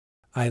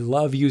I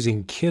love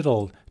using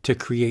Kittl to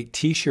create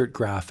t-shirt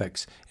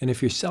graphics. And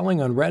if you're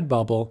selling on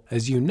Redbubble,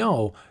 as you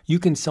know, you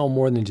can sell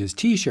more than just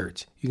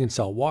t-shirts. You can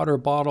sell water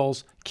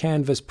bottles,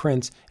 canvas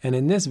prints, and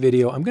in this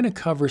video, I'm going to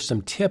cover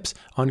some tips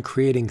on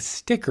creating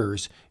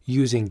stickers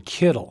using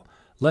Kittl.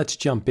 Let's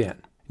jump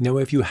in. Now,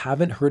 if you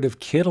haven't heard of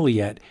Kittl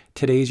yet,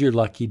 today's your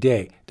lucky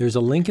day. There's a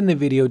link in the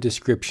video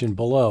description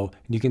below,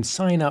 and you can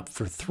sign up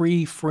for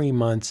 3 free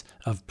months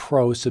of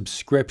pro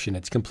subscription.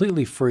 It's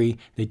completely free.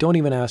 They don't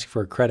even ask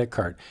for a credit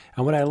card.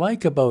 And what I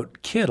like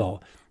about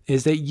Kittl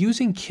is that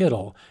using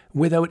Kittl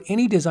without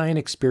any design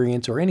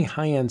experience or any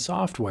high-end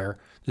software,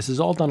 this is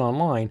all done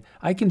online,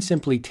 I can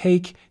simply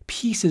take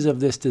pieces of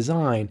this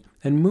design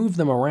and move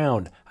them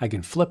around. I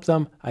can flip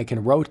them, I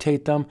can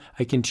rotate them,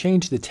 I can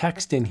change the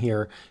text in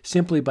here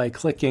simply by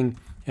clicking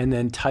and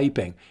then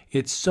typing.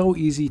 It's so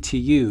easy to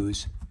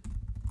use.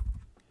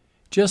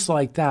 Just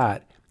like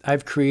that,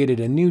 I've created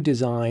a new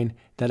design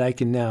that I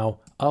can now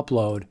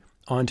upload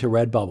onto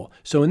Redbubble.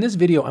 So in this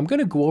video, I'm going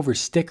to go over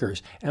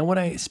stickers. And what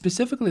I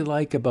specifically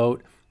like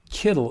about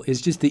Kittl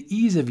is just the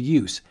ease of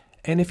use.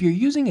 And if you're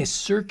using a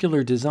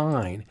circular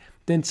design,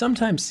 then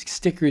sometimes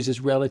stickers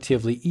is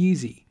relatively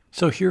easy.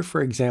 So here,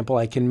 for example,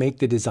 I can make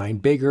the design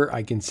bigger.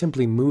 I can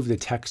simply move the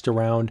text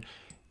around.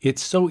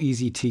 It's so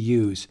easy to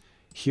use.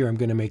 Here, I'm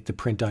going to make the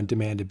print on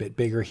demand a bit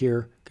bigger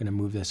here. Going to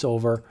move this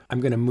over. I'm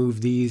going to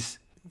move these,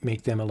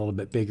 make them a little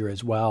bit bigger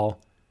as well.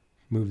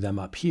 Move them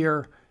up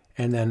here.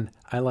 And then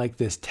I like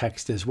this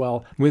text as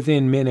well.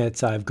 Within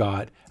minutes, I've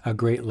got a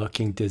great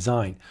looking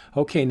design.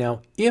 Okay,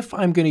 now if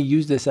I'm going to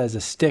use this as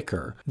a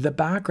sticker, the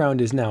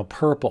background is now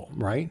purple,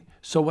 right?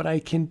 So what I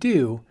can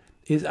do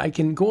is I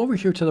can go over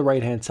here to the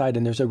right hand side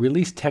and there's a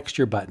release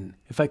texture button.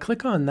 If I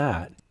click on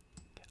that,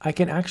 I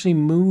can actually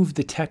move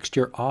the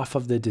texture off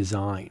of the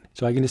design.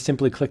 So I can just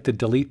simply click the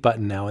delete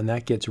button now and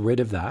that gets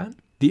rid of that.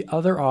 The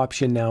other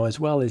option now as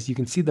well is you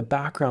can see the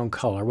background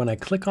color. When I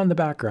click on the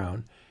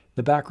background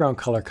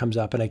color comes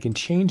up and I can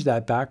change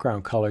that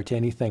background color to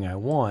anything I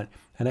want.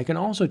 And I can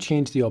also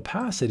change the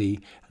opacity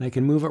and I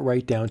can move it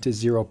right down to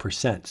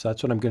 0%. So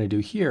that's what I'm going to do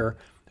here.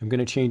 I'm going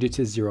to change it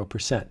to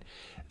 0%.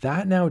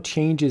 That now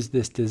changes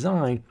this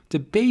design to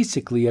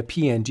basically a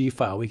PNG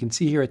file. We can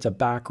see here it's a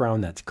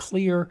background that's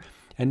clear.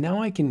 And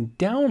now I can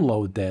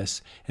download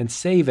this and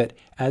save it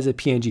as a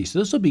PNG. So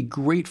this will be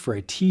great for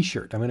a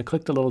t-shirt. I'm going to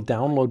click the little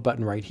download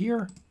button right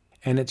here.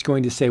 And it's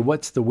going to say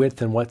what's the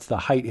width and what's the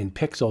height in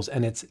pixels,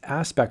 and its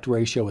aspect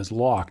ratio is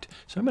locked.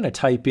 So I'm going to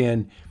type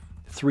in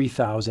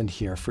 3000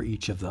 here for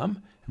each of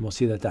them, and we'll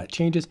see that that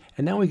changes.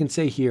 And now we can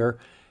say here,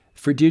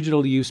 for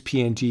digital use,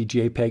 PNG,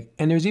 JPEG,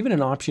 and there's even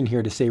an option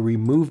here to say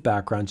remove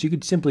background. So you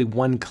could simply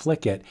one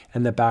click it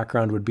and the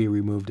background would be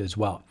removed as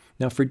well.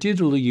 Now for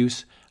digital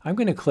use, I'm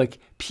going to click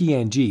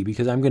PNG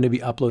because I'm going to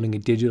be uploading a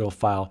digital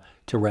file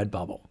to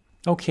Redbubble.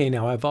 Okay,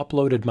 now I've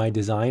uploaded my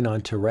design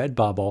onto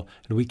Redbubble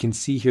and we can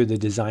see here the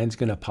design's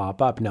going to pop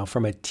up. Now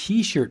from a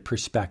t-shirt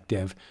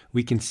perspective,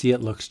 we can see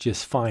it looks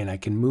just fine. I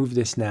can move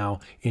this now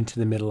into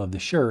the middle of the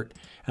shirt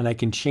and I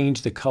can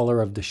change the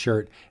color of the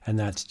shirt and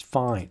that's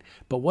fine.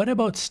 But what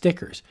about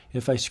stickers?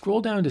 If I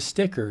scroll down to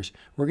stickers,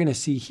 we're going to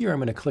see here, I'm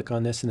going to click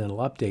on this and it'll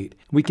update.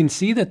 We can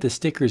see that the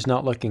sticker is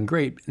not looking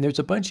great and there's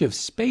a bunch of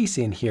space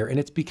in here and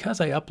it's because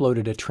I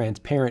uploaded a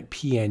transparent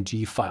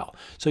PNG file.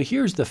 So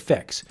here's the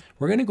fix.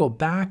 We're going to go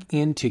back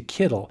into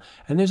Kittl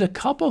and there's a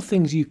couple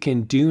things you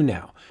can do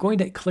now. I'm going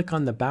to click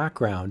on the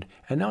background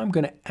and now I'm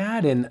going to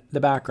add in the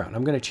background.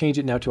 I'm going to change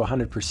it now to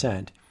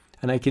 100%.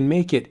 And I can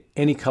make it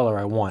any color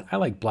I want. I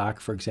like black,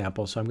 for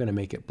example, so I'm going to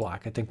make it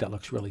black. I think that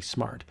looks really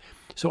smart.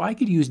 So I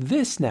could use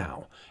this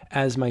now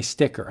as my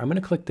sticker. I'm going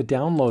to click the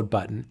download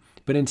button,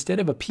 but instead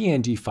of a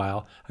PNG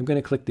file, I'm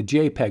going to click the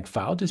JPEG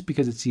file just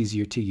because it's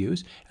easier to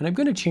use. And I'm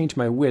going to change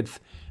my width.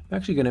 I'm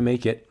actually going to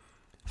make it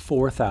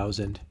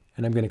 4000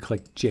 and I'm going to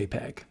click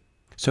JPEG.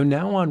 So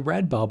now on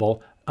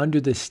Redbubble, under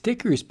the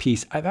stickers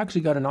piece, I've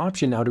actually got an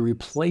option now to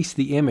replace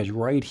the image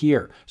right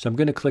here. So I'm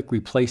going to click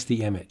replace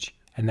the image.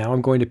 And now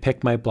I'm going to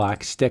pick my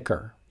black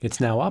sticker.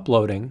 It's now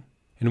uploading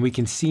and we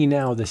can see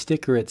now the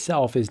sticker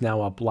itself is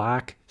now a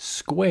black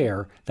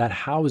square that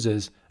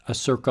houses a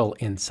circle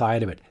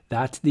inside of it.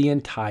 That's the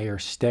entire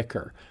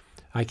sticker.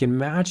 I can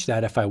match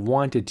that if I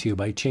wanted to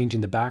by changing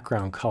the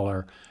background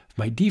color,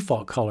 my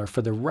default color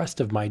for the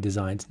rest of my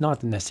designs,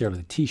 not necessarily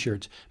the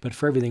t-shirts, but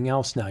for everything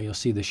else now, you'll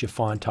see the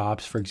chiffon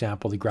tops, for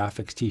example, the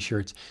graphics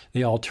t-shirts,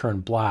 they all turn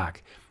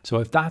black. So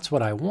if that's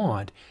what I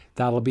want,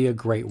 that'll be a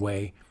great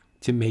way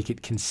to make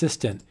it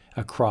consistent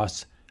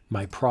across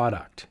my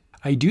product.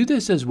 I do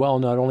this as well,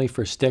 not only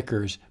for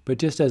stickers, but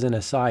just as an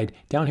aside,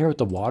 down here with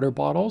the water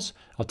bottles,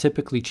 I'll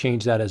typically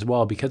change that as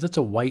well because it's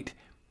a white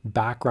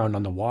background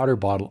on the water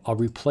bottle. I'll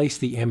replace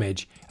the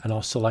image and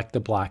I'll select the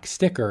black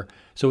sticker.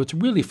 So it's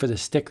really for the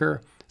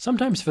sticker.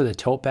 Sometimes for the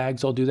tote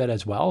bags, I'll do that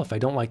as well. If I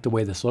don't like the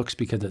way this looks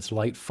because it's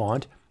light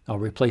font, I'll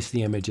replace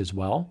the image as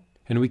well.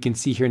 And we can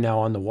see here now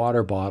on the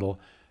water bottle,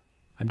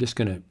 I'm just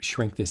going to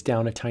shrink this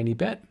down a tiny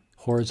bit.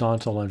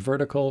 Horizontal and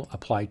vertical,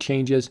 apply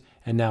changes,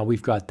 and now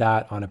we've got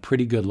that on a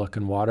pretty good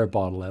looking water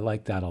bottle. I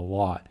like that a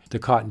lot. The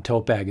cotton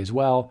tote bag as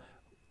well.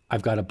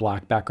 I've got a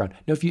black background.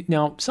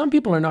 Now some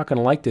people are not going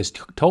to like this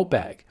tote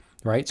bag,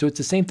 right? So it's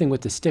the same thing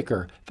with the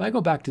sticker. If I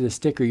go back to the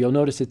sticker, you'll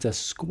notice it's a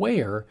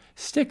square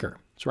sticker.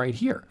 It's right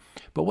here.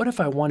 But what if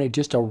I wanted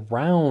just a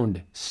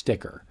round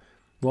sticker?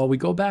 Well, we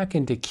go back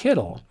into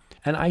Kittl,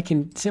 and I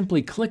can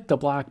simply click the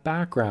black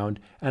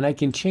background, and I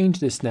can change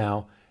this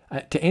now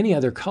to any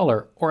other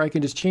color, or I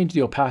can just change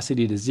the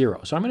opacity to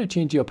 0. So I'm going to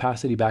change the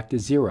opacity back to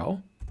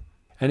 0.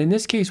 And in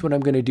this case, what I'm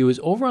going to do is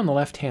over on the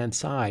left-hand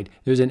side,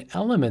 there's an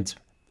Elements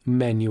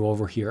menu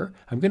over here.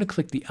 I'm going to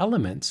click the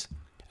Elements,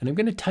 and I'm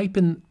going to type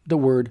in the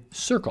word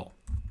circle.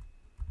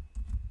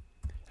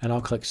 And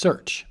I'll click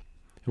Search.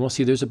 And we'll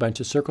see there's a bunch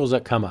of circles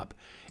that come up.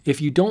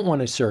 If you don't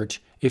want to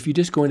search, if you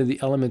just go into the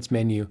Elements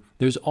menu,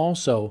 there's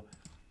also,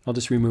 I'll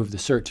just remove the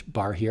search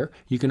bar here.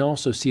 You can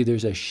also see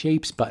there's a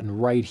Shapes button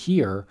right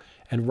here,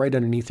 and right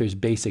underneath there's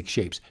Basic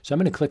Shapes. So I'm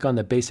going to click on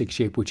the basic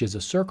shape, which is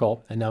a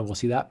circle, and now we'll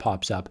see that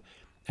pops up.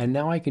 And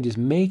now I can just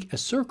make a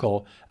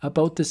circle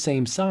about the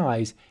same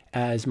size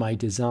as my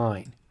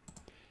design.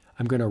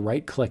 I'm going to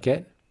right click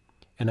it,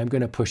 and I'm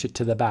going to push it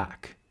to the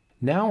back.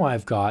 Now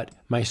I've got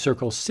my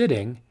circle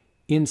sitting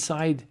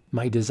inside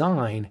my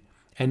design,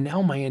 and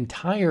now my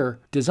entire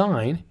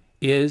design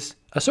is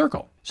a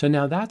circle. So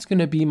now that's going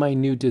to be my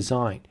new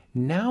design.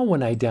 Now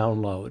when I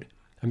download,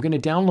 I'm going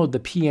to download the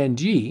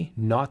PNG,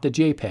 not the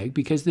JPEG,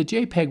 because the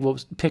JPEG will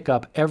pick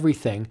up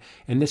everything,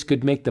 and this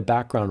could make the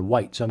background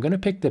white. So I'm going to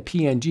pick the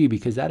PNG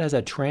because that has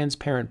a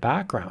transparent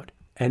background.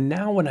 And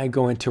now when I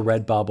go into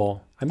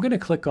Redbubble, I'm going to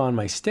click on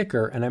my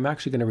sticker, and I'm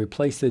actually going to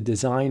replace the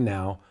design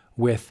now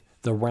with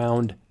the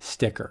round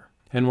sticker.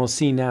 And we'll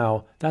see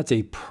now that's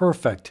a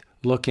perfect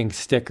looking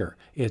sticker.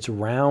 It's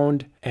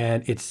round,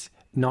 and it's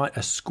not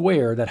a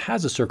square that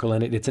has a circle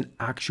in it. It's an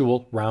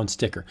actual round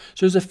sticker.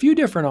 So there's a few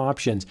different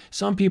options.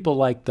 Some people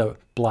like the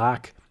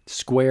black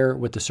square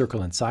with the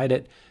circle inside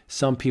it.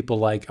 Some people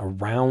like a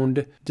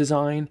round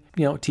design,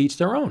 to each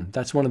their own.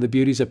 That's one of the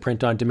beauties of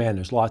print on demand.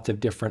 There's lots of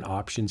different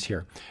options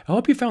here. I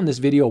hope you found this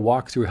video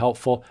walkthrough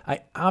helpful.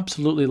 I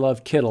absolutely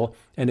love Kittl,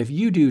 and if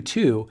you do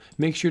too,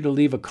 make sure to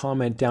leave a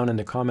comment down in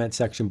the comment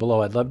section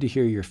below. I'd love to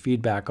hear your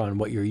feedback on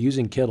what you're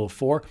using Kittl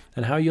for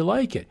and how you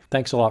like it.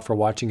 Thanks a lot for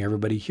watching,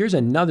 everybody. Here's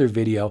another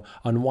video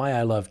on why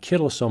I love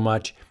Kittl so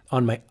much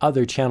on my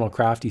other channel,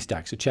 Crafty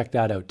Stack, so check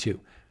that out too.